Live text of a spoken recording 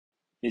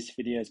This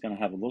video is going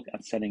to have a look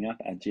at setting up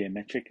a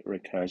geometric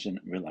recursion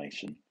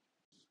relation.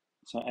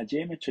 So a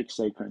geometric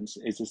sequence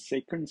is a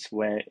sequence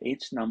where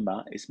each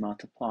number is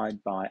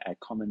multiplied by a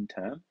common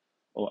term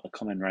or a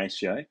common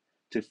ratio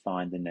to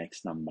find the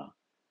next number.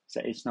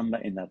 So each number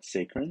in that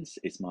sequence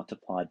is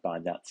multiplied by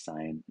that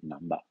same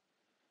number.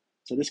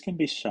 So this can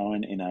be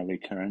shown in a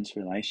recurrence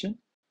relation.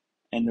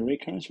 And the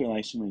recurrence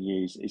relation we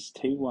use is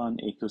T1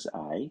 equals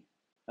A,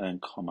 and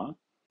comma,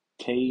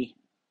 Tn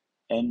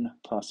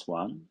plus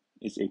 1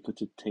 is equal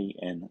to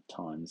Tn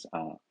times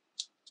R.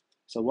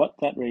 So what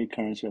that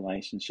recurrence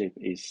relationship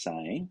is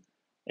saying,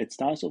 it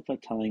starts off by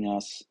telling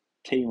us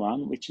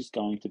T1, which is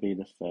going to be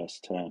the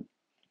first term,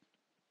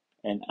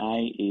 and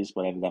A is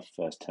whatever that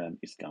first term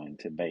is going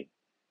to be.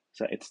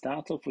 So it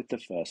starts off with the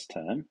first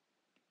term,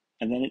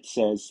 and then it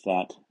says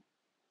that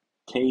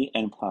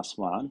Tn plus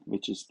 1,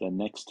 which is the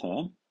next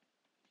term,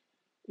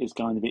 is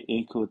going to be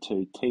equal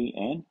to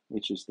Tn,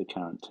 which is the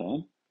current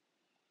term,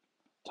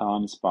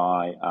 times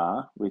by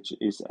R, which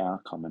is our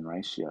common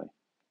ratio.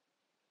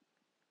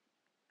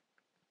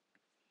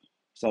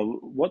 So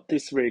what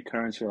this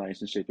recurrence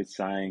relationship is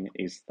saying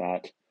is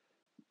that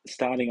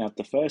starting at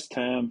the first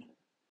term,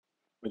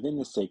 within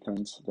the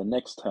sequence, the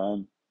next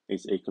term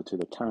is equal to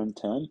the current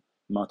term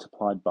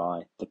multiplied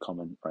by the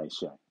common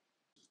ratio.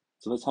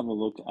 So let's have a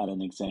look at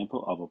an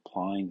example of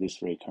applying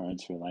this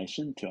recurrence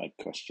relation to a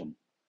question.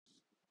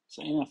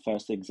 So in our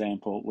first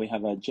example, we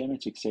have a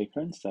geometric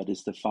sequence that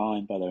is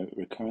defined by the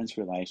recurrence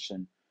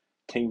relation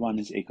T1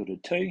 is equal to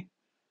 2,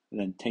 and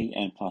then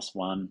Tn plus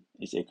 1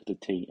 is equal to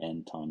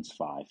Tn times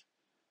 5.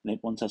 And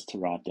it wants us to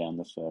write down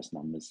the first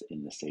numbers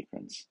in the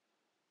sequence.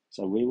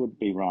 So we would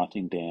be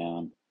writing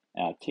down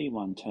our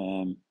T1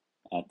 term,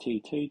 our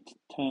T2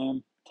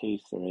 term,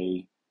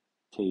 T3,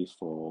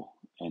 T4,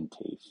 and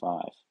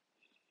T5.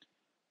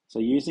 So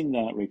using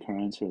that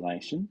recurrence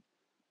relation,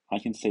 I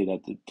can see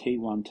that the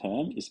T1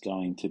 term is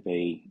going to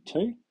be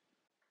 2.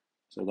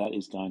 So that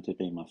is going to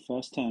be my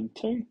first term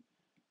 2.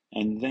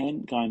 And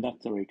then going back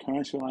to the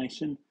recurrence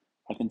relation,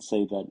 I can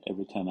see that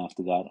every term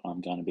after that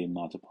I'm going to be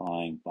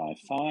multiplying by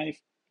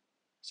 5.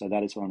 So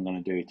that is what I'm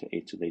going to do to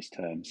each of these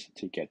terms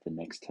to get the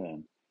next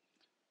term.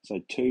 So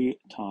 2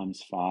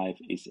 times 5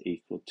 is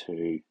equal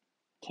to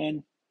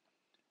 10.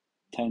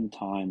 10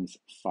 times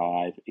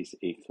 5 is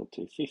equal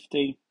to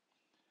 50.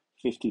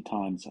 50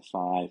 times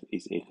 5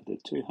 is equal to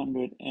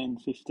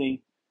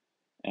 250,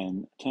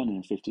 and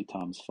 250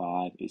 times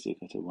 5 is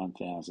equal to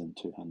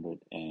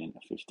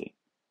 1,250.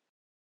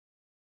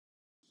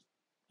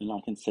 And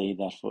I can see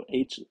that for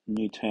each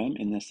new term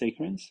in the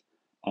sequence,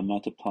 I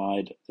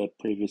multiplied the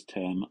previous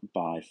term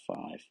by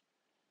 5.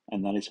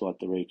 And that is what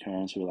the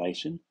recurrence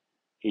relation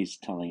is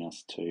telling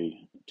us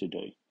to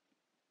do.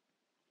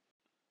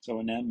 So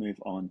we'll now move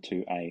on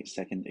to a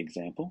second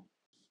example.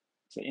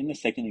 So in the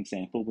second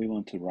example, we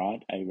want to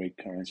write a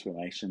recurrence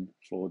relation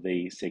for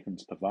the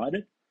sequence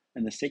provided,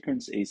 and the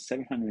sequence is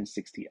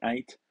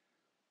 768,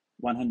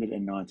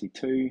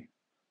 192,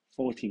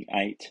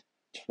 48,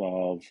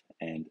 12,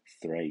 and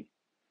 3.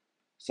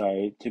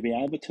 So to be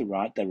able to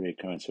write the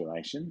recurrence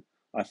relation,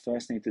 I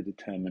first need to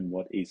determine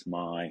what is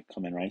my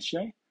common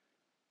ratio.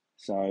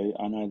 So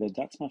I know that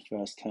that's my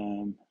first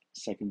term,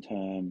 second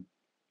term,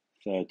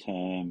 third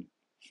term,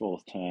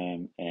 fourth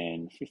term,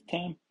 and fifth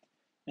term.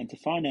 And to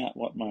find out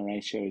what my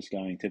ratio is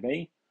going to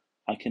be,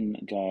 I can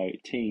go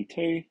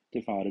T2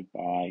 divided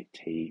by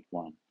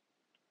T1.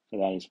 So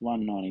that is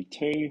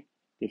 192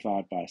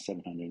 divided by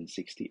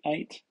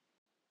 768,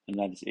 and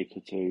that is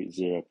equal to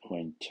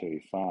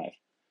 0.25.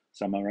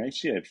 So my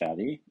ratio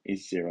value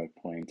is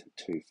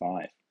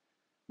 0.25.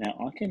 Now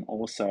I can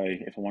also,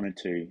 if I wanted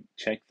to,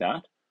 check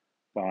that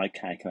by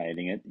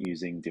calculating it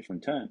using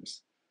different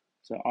terms.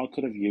 So I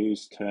could have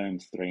used term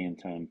 3 and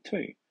term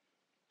 2.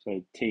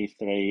 So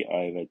T3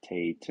 over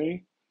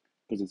T2,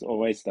 because it's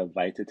always the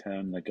later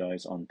term that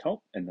goes on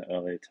top and the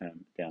earlier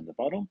term down the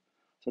bottom.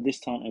 So this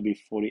time it'll be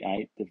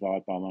 48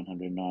 divided by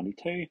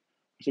 192,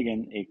 which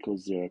again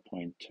equals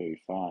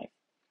 0.25.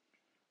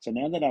 So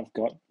now that I've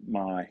got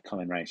my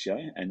common ratio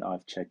and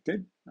I've checked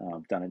it,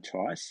 I've done it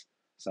twice,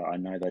 so I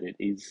know that it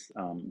is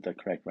the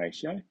correct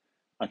ratio,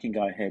 I can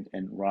go ahead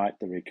and write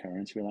the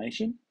recurrence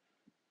relation.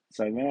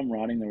 So when I'm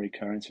writing the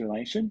recurrence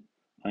relation,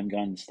 I'm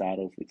going to start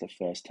off with the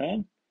first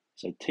term.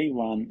 So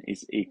T1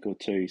 is equal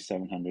to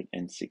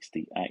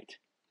 768.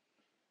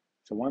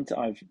 So once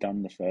I've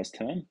done the first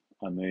term,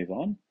 I move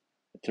on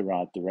to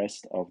write the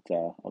rest of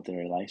the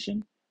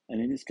relation, and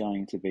it is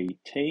going to be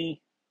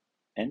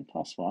Tn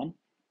plus 1.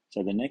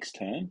 So the next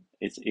term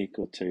is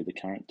equal to the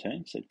current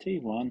term, so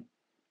T1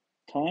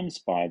 times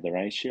by the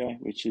ratio,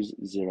 which is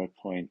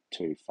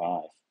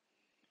 0.25.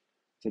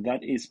 So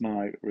that is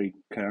my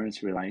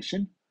recurrence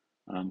relation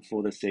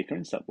for the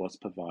sequence that was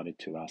provided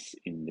to us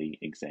in the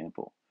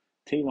example.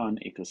 T1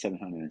 equals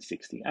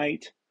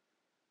 768,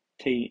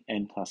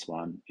 Tn plus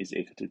 1 is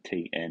equal to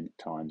Tn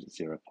times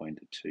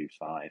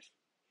 0.25.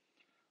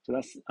 So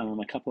that's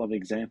a couple of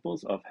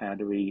examples of how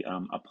do we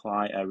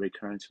apply a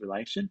recurrence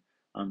relation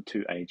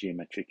to a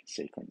geometric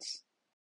sequence.